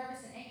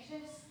nervous and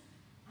anxious."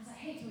 I was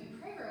like, "Hey, can we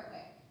pray real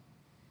quick?"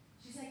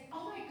 She's like,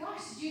 "Oh my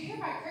gosh, did you hear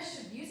my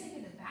Christian music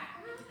in the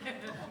background?"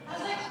 I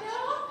was like,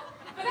 "No,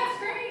 but that's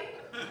great."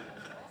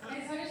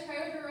 And so I just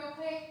prayed with her real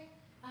quick.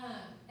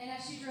 And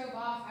as she drove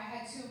off, I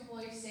had 2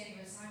 employees standing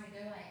beside me.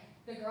 They're like,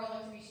 the girl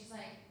looked at me, she's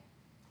like,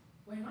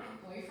 "When my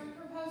boyfriend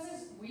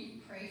proposes, will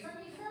you pray for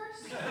me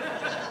first?"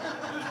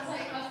 I was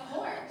like, "Of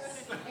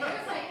course." And it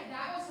was like,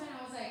 that was when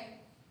I was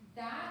like,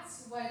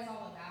 that's what it's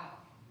all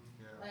about.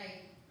 Yeah.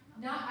 Like,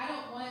 not that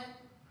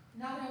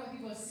I want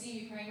people to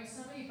see me praying with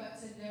somebody, but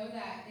to know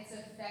that it's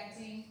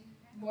affecting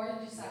more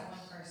than just that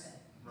one person.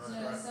 Right, To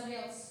know that right. somebody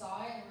else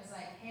saw it and was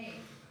like, "Hey,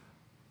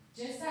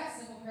 just that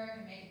simple prayer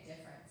can make a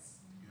difference.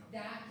 Yep.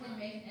 That can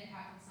make an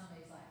impact in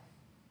somebody's life."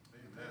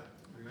 Amen.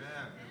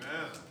 Amen.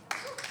 Amen.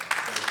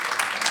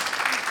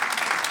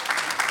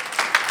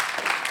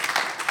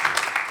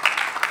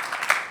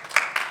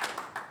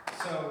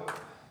 So,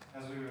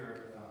 as we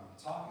were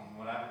talking,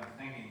 what I've been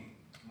thinking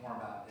more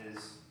about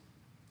is,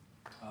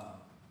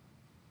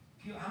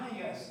 how many of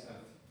you guys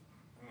have,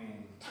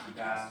 you've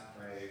asked to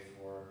pray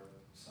for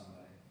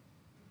somebody?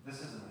 This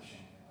isn't a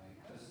shame, like,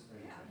 just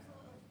raise your hand.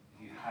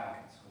 If you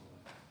haven't, it's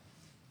cool.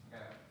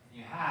 Okay.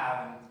 You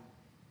have,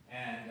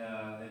 and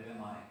they've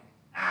been like,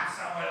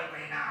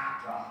 "Absolutely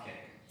not," drop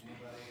kick.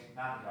 Anybody?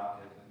 Not the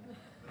drop kick, but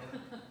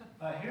no.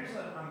 But here's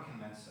what I'm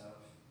convinced of,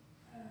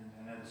 and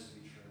I know this to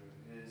be true,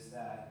 is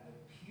that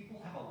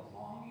people have a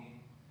longing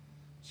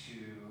to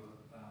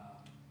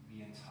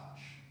be in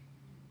touch.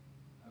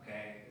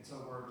 Okay? It's a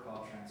word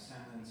called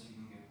transcendence. You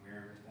can get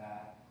weird with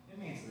that. It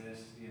means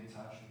this, to be in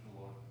touch with the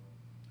Lord.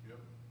 Yep.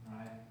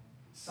 Right?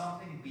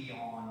 Something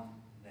beyond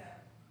them.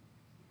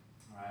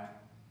 Right?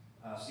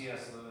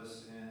 C.S.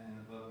 Lewis in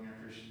the book Mere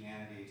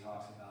Christianity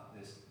talks about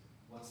this.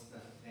 What's the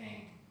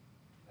thing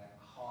that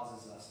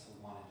causes us to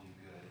want to do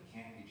good? It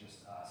can't be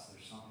just us.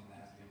 There's something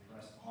that has to be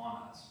impressed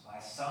on us by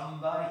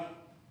somebody.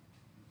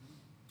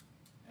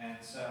 And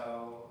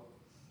so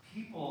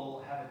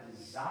people have a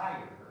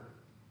desire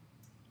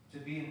to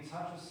be in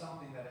touch with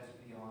something that is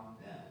beyond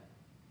them.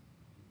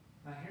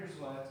 Now here's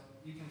what,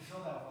 you can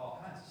fill that with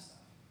all kinds of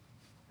stuff,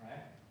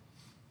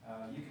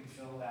 right? You can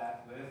fill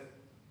that with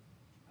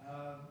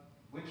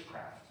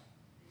witchcraft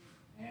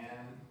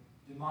and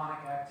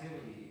demonic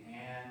activity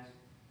and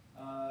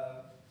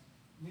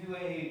New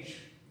Age,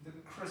 the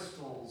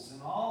crystals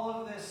and all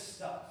of this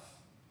stuff.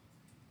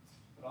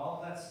 But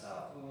all of that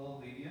stuff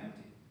will leave you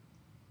empty.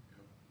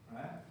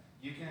 Right?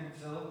 You can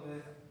fill it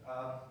with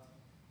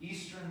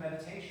Eastern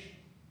meditation,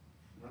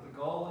 where the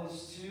goal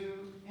is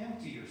to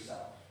empty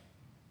yourself.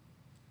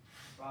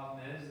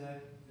 Problem is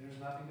that there's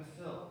nothing to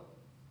fill.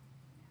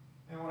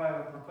 And what I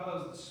would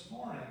propose this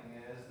morning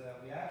is that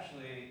we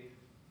actually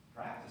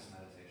practice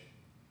meditation.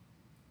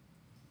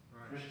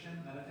 Right.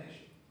 Christian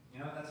meditation. You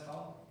know what that's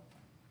called?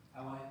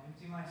 I want to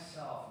empty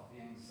myself of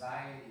the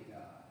anxiety,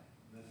 God,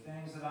 the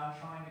things that I'm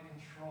trying to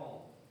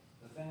control,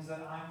 the things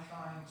that I'm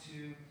trying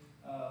to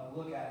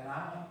look at, and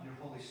I want your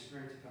Holy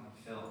Spirit to come and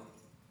fill me.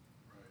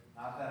 Right.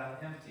 Not that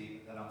I'm empty,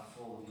 but that I'm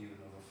full of you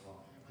and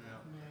overflowing. Yeah.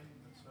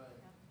 That's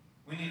right.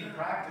 We need to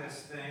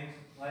practice things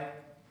like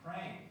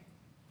praying.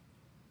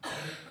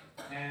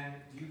 And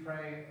do you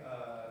pray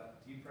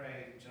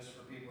just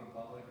for people in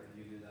public, or do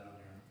you do that on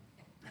your own?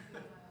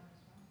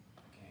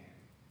 I can't hear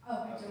you.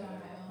 Oh, I do it on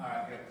my own. All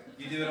right, good.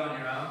 You do it on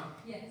your own?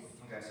 Yes,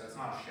 Okay, so it's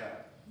not a show.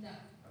 no.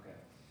 Okay.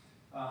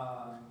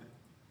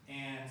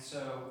 And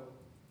so,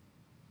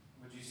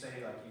 would you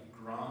say like you've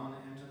grown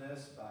into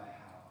this by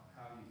how?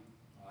 How have you?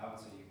 Well, I would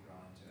say you've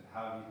grown into it.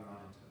 How have you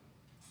grown into it?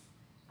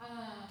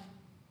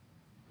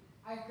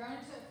 I've grown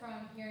into it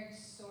from hearing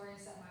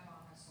stories that my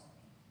mom has told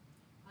me.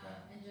 Okay.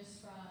 And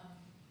just from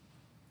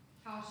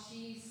how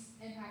she's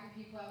impacted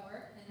people at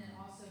work, and then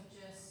also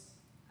just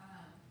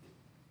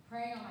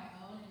praying on my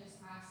own and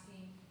just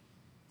asking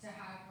to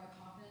have more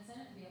confidence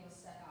in it and be able to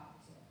step out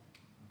into it.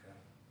 Okay.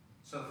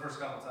 So the first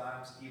couple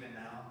times, even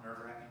now,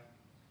 nerve-wracking?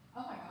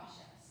 Oh my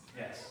gosh, yes.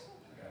 Yes.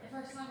 Okay. The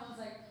first time I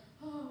was like,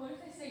 oh, what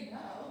if they say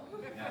no?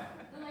 Yeah.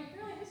 I'm like,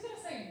 really, who's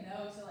gonna say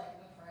no to like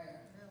a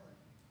prayer? Really?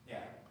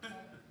 Yeah.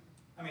 Like,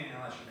 I mean,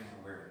 unless you're being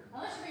weird.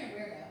 unless you're being a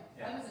weirdo.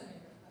 Yeah. I was a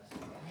weirdo. That's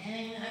what I was.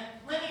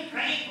 Let me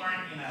pray for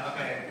it. You know,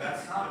 okay,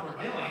 that's not what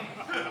we're doing.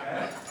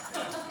 Okay. I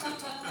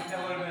think that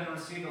would have been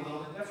received a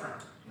little bit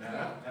different. You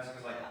know,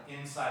 Jessica's like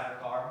inside her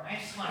car. I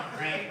just want to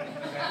pray.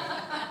 Okay.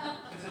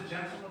 It's a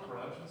gentle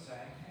approach and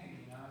saying,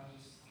 hey, you know,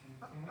 just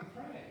can we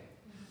pray?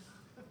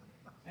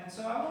 And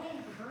so I want to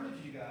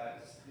encourage you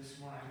guys this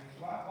morning. I mean,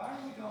 why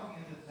are we going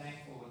into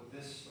thankful with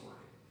this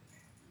story?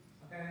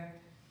 Okay?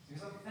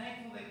 Because I'm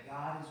thankful that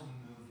God is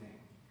moving.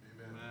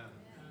 Amen.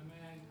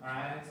 All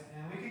right?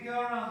 And we could go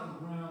around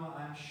the room,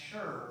 I'm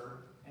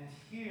sure, and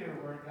hear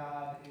where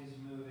God is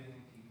moving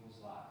in people's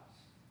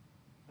lives.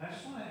 And I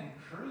just want to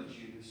encourage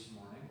you this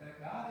morning that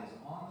God is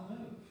on the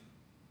move.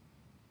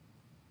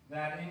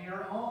 That in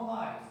your own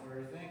life,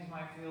 where things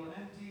might feel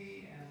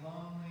empty and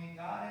lonely,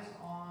 God is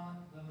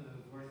on the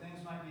move. Where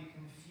things might be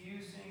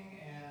confusing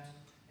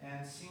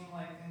and seem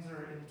like things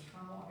are in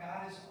turmoil,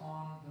 God is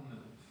on the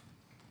move.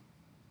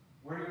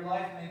 Where your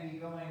life may be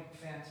going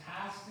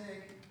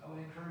fantastic, I would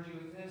encourage you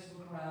with this,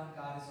 look around,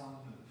 God is on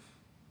the move.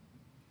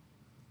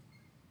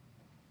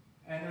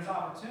 And there's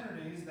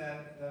opportunities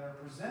that are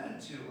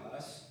presented to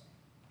us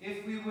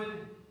if we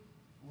would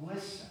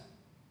listen.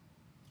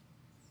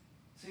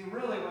 See,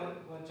 really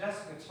what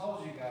Jessica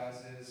told you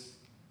guys is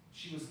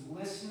she was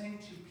listening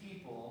to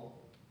people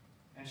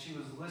and she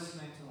was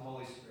listening to the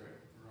Holy Spirit.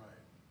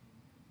 Right.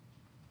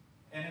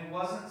 And it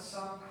wasn't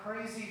some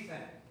crazy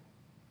thing.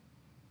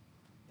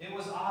 It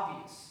was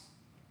obvious.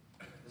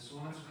 This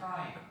woman's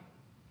crying.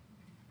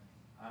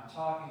 I'm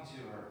talking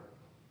to her.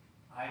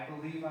 I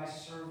believe I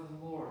serve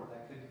the Lord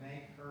that could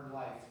make her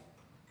life,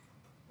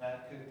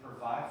 that could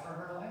provide for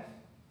her life,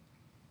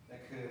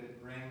 that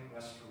could bring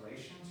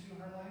restoration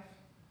to her life.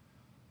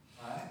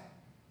 Right?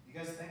 You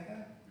guys think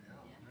that?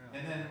 Yeah.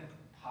 And then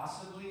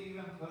possibly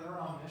even put her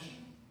on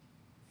mission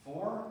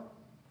for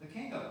the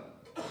kingdom.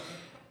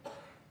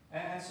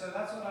 And so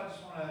that's what I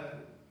just want to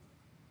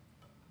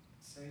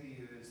say to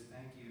you is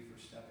thank you for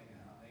stepping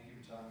out. Thank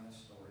you for telling us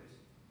stories.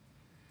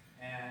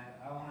 And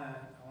I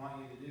want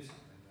you to do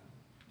something then,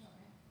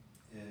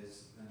 Okay.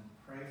 is then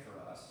pray for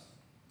us.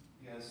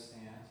 You guys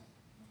stand.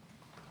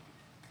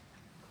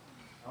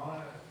 I'm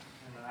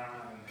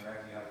not going to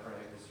direct you how to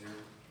pray because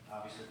you're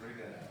obviously pretty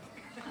good at it.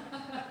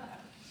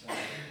 So,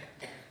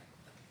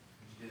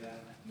 would you do that?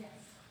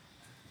 Yes.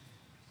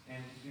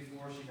 And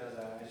before she does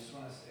that, I just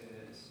want to say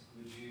this.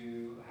 Would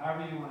you,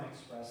 however you want to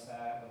express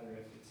that, whether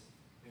if it's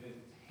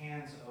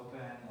hands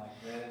open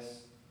like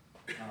this,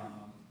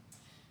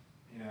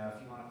 you know,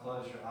 if you want to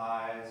close your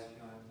eyes,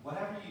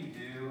 whatever you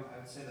do, I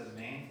would say the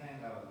main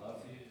thing that I would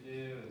love for you to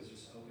do is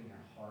just open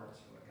your heart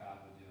to what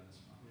God would do in this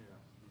moment. Yeah.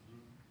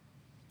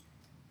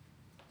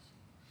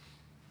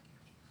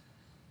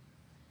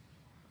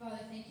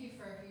 Father, thank you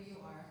for who you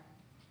are.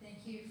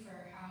 Thank you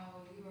for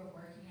how you are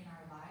working in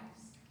our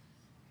lives.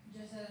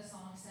 Just as the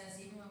song says,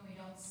 even when we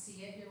don't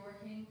see it, you're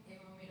working.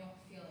 Even when we don't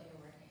feel it, you're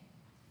working.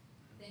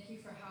 Thank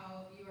you for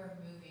how you are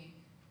moving.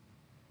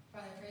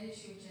 Father, I pray that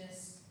you would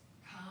just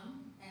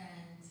come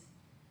and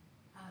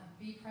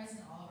be present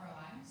in all of our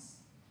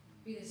lives.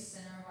 Be the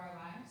center of our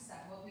lives,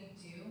 that what we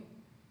do,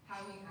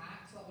 how we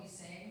act, what we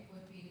say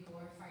would be to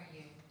glorify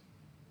you.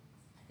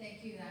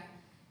 Thank you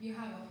that you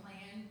have a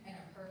plan and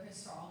a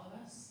purpose for all of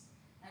us.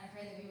 And I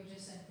pray that we would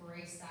just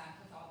embrace that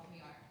with all that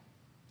we are.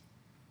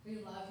 We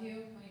love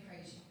you and we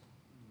praise you.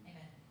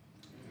 Amen.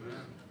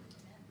 Amen.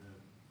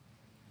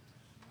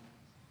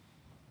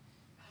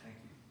 Thank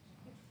you.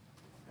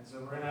 And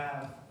so we're going to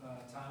have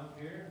time up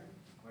here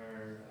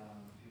where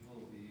people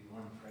will be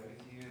willing to pray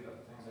with you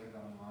about things that are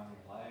going on in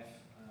your life.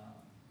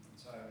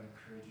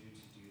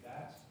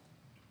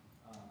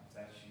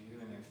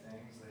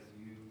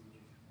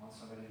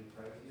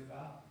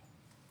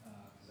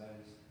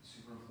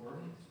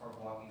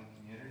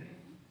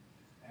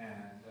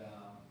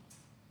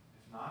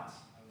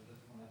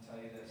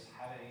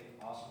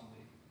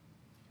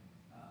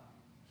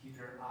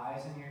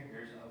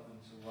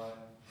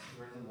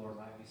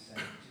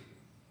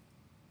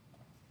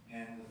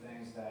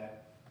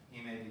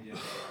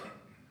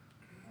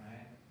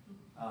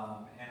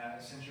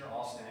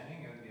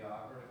 standing, it would be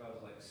awkward if I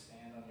was like,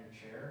 stand on your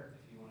chair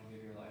if you want to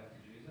give your life to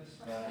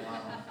Jesus. But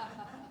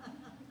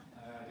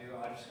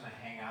I'm just going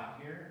to hang out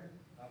here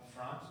up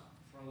front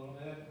for a little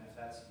bit. And if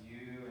that's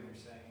you and you're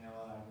saying, you know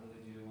what, I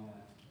really do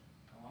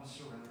I want to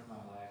surrender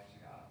my life to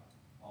God,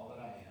 all that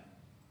I am.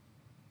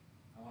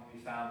 I want to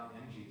be found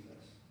in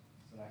Jesus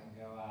so that I can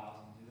go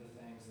out and do the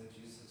things that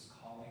Jesus is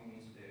calling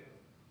me to do.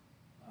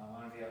 I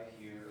want to be up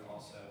here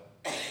also.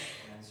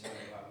 And so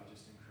I would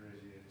just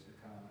encourage you to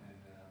come and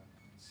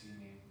see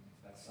me if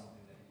that's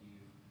something that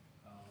you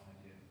want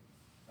to do.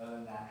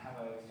 Other than that, have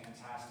a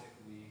fantastic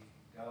week.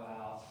 Go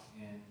out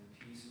in the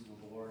peace of the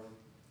Lord.